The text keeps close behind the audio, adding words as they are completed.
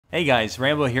Hey guys,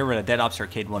 Rambo here with a Dead Ops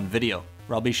Arcade 1 video,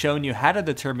 where I'll be showing you how to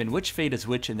determine which fate is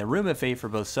which in the Room of Fate for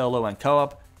both solo and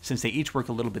co-op, since they each work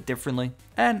a little bit differently,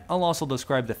 and I'll also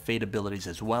describe the fate abilities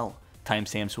as well.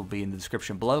 Timestamps will be in the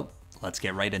description below. Let's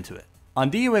get right into it. On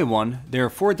DOA 1, there are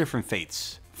 4 different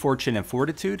fates: Fortune and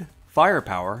Fortitude,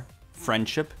 Firepower,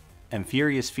 Friendship, and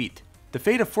Furious Feat. The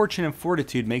fate of Fortune and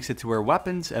Fortitude makes it to where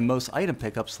weapons and most item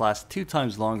pickups last 2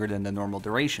 times longer than the normal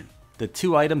duration. The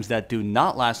 2 items that do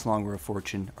not last longer with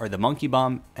Fortune are the Monkey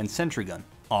Bomb and Sentry Gun.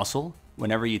 Also,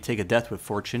 whenever you take a death with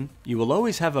Fortune, you will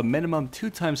always have a minimum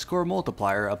 2 times score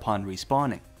multiplier upon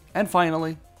respawning. And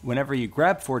finally, whenever you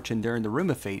grab Fortune during the Room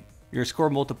of Fate, your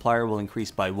score multiplier will increase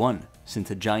by 1,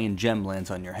 since a giant gem lands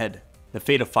on your head. The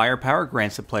fate of Firepower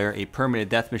grants the player a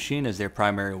permanent death machine as their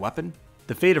primary weapon.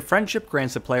 The fate of Friendship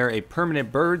grants the player a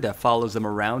permanent bird that follows them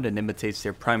around and imitates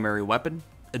their primary weapon.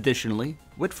 Additionally,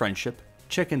 with Friendship,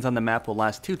 chickens on the map will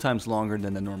last 2 times longer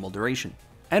than the normal duration.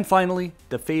 And finally,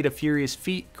 the fate of Furious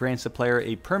Feat grants the player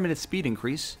a permanent speed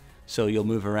increase, so you'll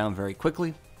move around very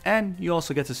quickly, and you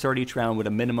also get to start each round with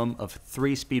a minimum of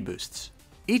 3 speed boosts.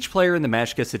 Each player in the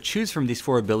match gets to choose from these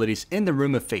 4 abilities in the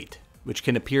Room of Fate, which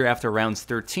can appear after rounds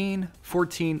 13,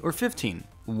 14, or 15.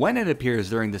 When it appears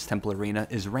during this temple arena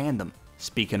is random.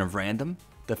 Speaking of random,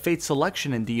 the fate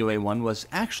selection in DOA 1 was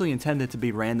actually intended to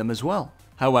be random as well.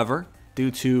 However, due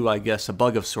to, I guess, a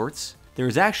bug of sorts, there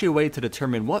is actually a way to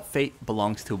determine what fate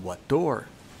belongs to what door.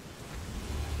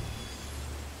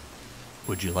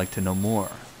 Would you like to know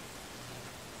more?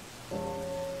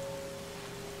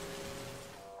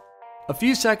 A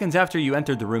few seconds after you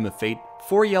enter the Room of Fate,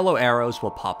 4 yellow arrows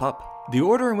will pop up. The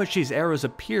order in which these arrows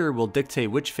appear will dictate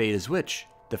which fate is which.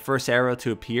 The first arrow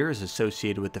to appear is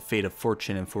associated with the fate of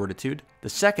Fortune and Fortitude. The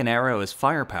second arrow is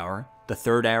Firepower. The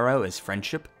third arrow is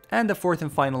Friendship. And the fourth and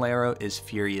final arrow is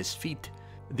Furious Feat.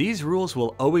 These rules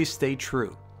will always stay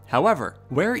true. However,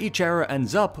 where each arrow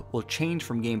ends up will change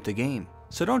from game to game,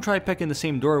 so don't try picking the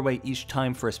same doorway each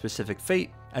time for a specific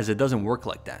fate, as it doesn't work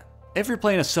like that. If you're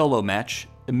playing a solo match,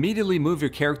 immediately move your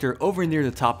character over near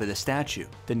the top of the statue,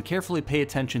 then carefully pay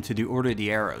attention to the order of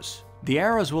the arrows. The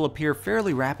arrows will appear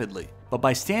fairly rapidly, but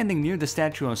by standing near the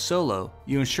statue on solo,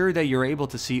 you ensure that you're able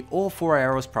to see all 4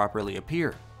 arrows properly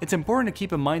appear. It's important to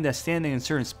keep in mind that standing in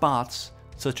certain spots,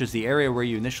 such as the area where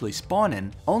you initially spawn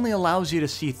in, only allows you to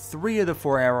see 3 of the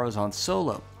 4 arrows on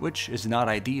solo, which is not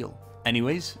ideal.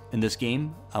 Anyways, in this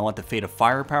game, I want the fate of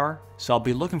Firepower, so I'll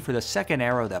be looking for the second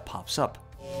arrow that pops up.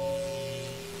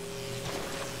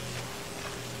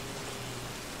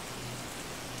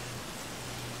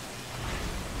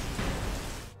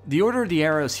 The order of the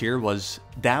arrows here was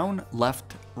down,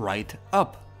 left, right,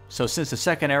 up. So since the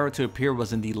second arrow to appear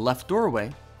was in the left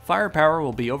doorway, Firepower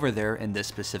will be over there in this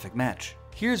specific match.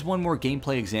 Here's one more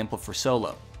gameplay example for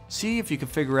solo. See if you can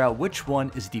figure out which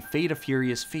one is the fate of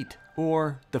Furious Feat,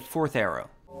 or the 4th arrow.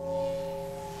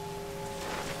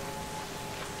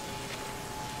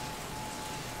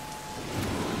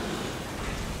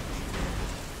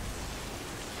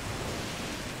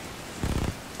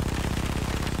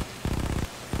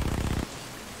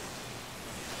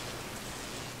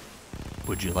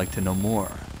 Would you like to know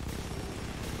more?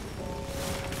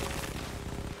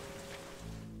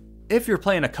 If you're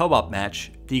playing a co-op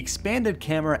match, the expanded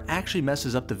camera actually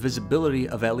messes up the visibility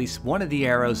of at least one of the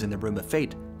arrows in the Room of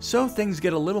Fate, so things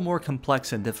get a little more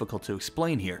complex and difficult to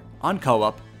explain here. On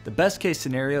co-op, the best case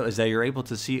scenario is that you're able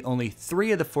to see only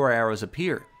 3 of the 4 arrows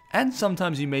appear, and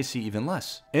sometimes you may see even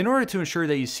less. In order to ensure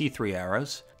that you see 3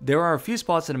 arrows, there are a few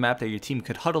spots in the map that your team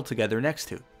could huddle together next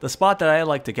to. The spot that I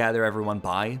like to gather everyone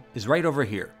by is right over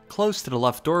here, close to the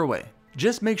left doorway.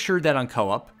 Just make sure that on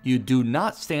co-op, you do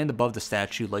not stand above the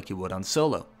statue like you would on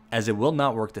solo, as it will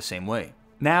not work the same way.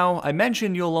 Now, I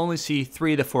mentioned you'll only see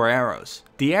 3 of the 4 arrows.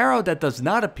 The arrow that does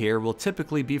not appear will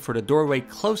typically be for the doorway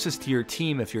closest to your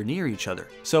team if you're near each other.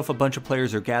 So if a bunch of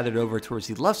players are gathered over towards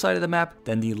the left side of the map,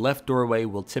 then the left doorway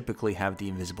will typically have the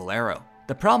invisible arrow.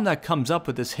 The problem that comes up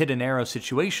with this hidden arrow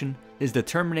situation is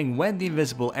determining when the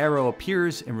invisible arrow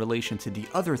appears in relation to the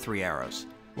other 3 arrows.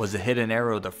 Was the hidden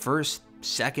arrow the first,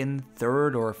 second,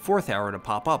 third, or 4th arrow to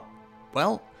pop up?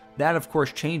 Well, that of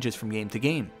course changes from game to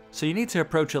game, so you need to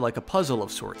approach it like a puzzle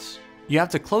of sorts. You have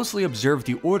to closely observe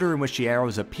the order in which the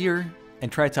arrows appear,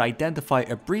 and try to identify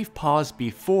a brief pause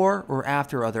before or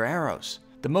after other arrows.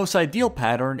 The most ideal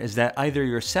pattern is that either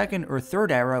your second or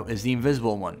third arrow is the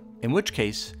invisible one, in which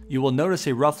case, you will notice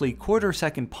a roughly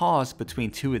quarter-second pause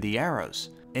between 2 of the arrows,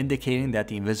 indicating that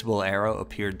the invisible arrow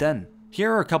appeared then.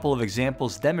 Here are a couple of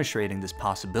examples demonstrating this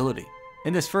possibility.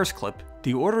 In this first clip,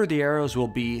 the order of the arrows will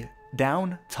be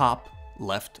down, top,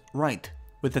 left, right,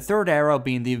 with the third arrow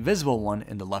being the invisible one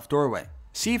in the left doorway.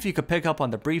 See if you could pick up on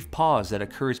the brief pause that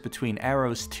occurs between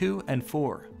arrows 2 and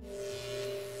 4.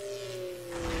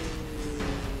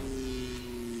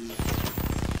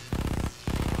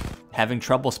 Having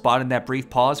trouble spotting that brief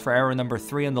pause for arrow number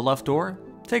 3 on the left door?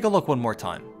 Take a look one more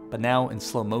time, but now in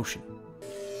slow motion.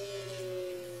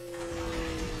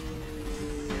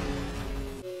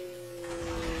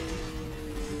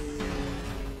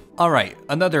 Alright,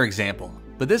 another example,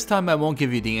 but this time I won't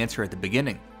give you the answer at the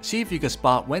beginning. See if you can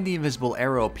spot when the invisible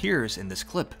arrow appears in this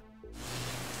clip.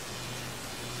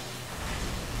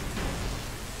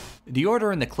 The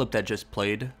order in the clip that just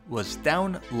played was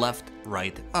down, left,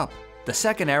 right, up. The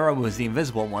second arrow was the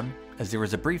invisible one, as there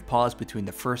was a brief pause between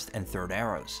the first and third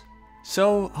arrows.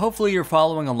 So hopefully you're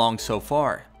following along so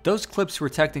far. Those clips were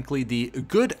technically the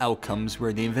good outcomes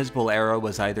where the invisible arrow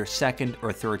was either second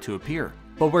or third to appear.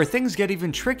 But where things get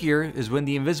even trickier is when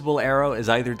the invisible arrow is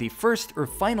either the first or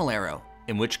final arrow,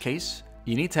 in which case,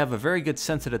 you need to have a very good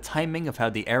sense of the timing of how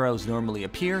the arrows normally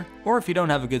appear, or if you don't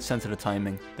have a good sense of the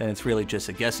timing, then it's really just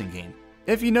a guessing game.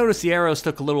 If you notice the arrows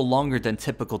took a little longer than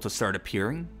typical to start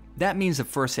appearing, that means the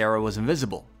first arrow was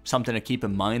invisible. Something to keep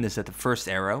in mind is that the first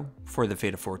arrow, for the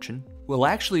Fate of Fortune, will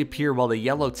actually appear while the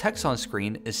yellow text on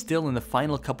screen is still in the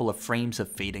final couple of frames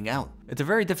of fading out. It's a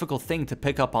very difficult thing to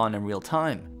pick up on in real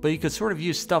time, but you could sort of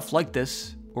use stuff like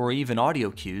this, or even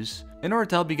audio cues, in order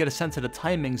to help you get a sense of the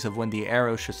timings of when the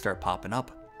arrow should start popping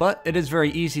up. But it is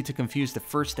very easy to confuse the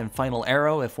first and final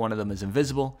arrow if one of them is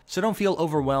invisible, so don't feel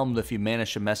overwhelmed if you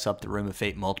manage to mess up the Room of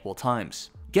Fate multiple times.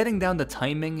 Getting down the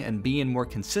timing and being more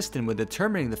consistent with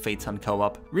determining the fates on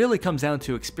co-op really comes down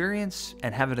to experience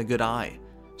and having a good eye.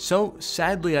 So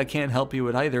sadly I can't help you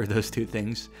with either of those two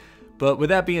things, but with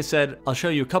that being said, I'll show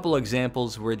you a couple of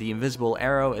examples where the invisible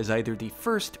arrow is either the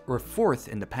first or fourth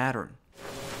in the pattern.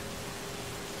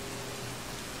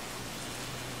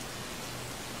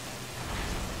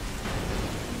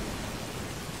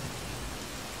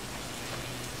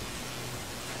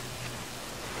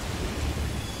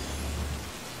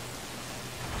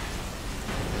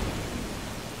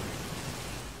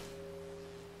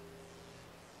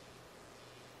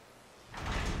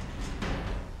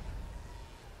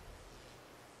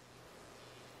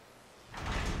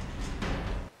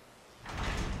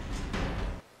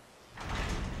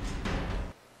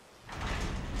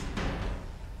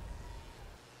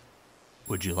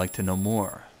 Would you like to know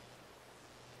more?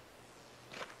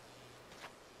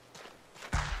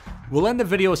 We'll end the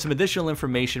video with some additional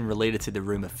information related to the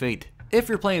Room of Fate. If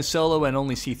you're playing solo and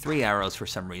only see 3 arrows for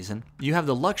some reason, you have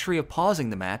the luxury of pausing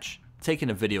the match, taking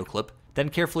a video clip, then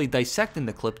carefully dissecting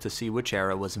the clip to see which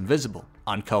arrow was invisible.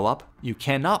 On co-op, you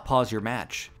cannot pause your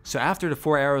match, so after the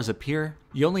 4 arrows appear,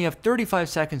 you only have 35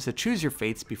 seconds to choose your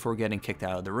fates before getting kicked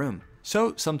out of the room.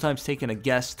 So sometimes taking a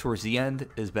guess towards the end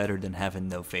is better than having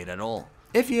no fate at all.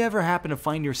 If you ever happen to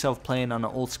find yourself playing on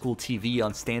an old school TV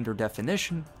on standard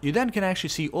definition, you then can actually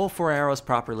see all 4 arrows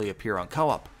properly appear on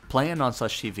co-op. Playing on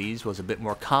such TVs was a bit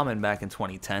more common back in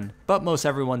 2010, but most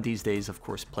everyone these days of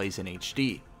course plays in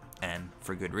HD, and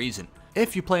for good reason.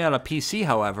 If you play on a PC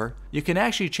however, you can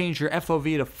actually change your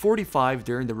FOV to 45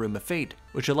 during the Room of Fate,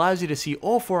 which allows you to see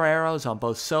all 4 arrows on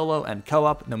both solo and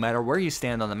co-op no matter where you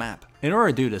stand on the map. In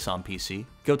order to do this on PC,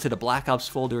 go to the Black Ops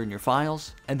folder in your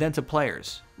files, and then to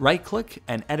Players. Right click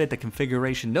and edit the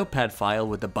configuration notepad file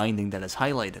with the binding that is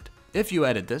highlighted. If you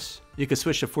edit this, you can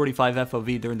switch to 45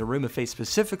 FOV during the Room of Fate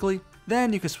specifically,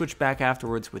 then you can switch back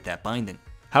afterwards with that binding.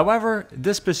 However,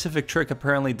 this specific trick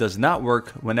apparently does not work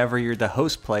whenever you're the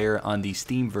host player on the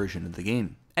Steam version of the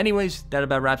game. Anyways, that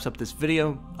about wraps up this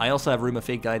video. I also have Room of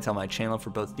Fate guides on my channel for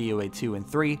both DOA 2 and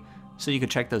 3, so you can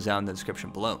check those out in the description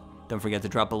below. Don't forget to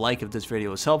drop a like if this video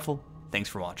was helpful. Thanks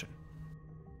for watching.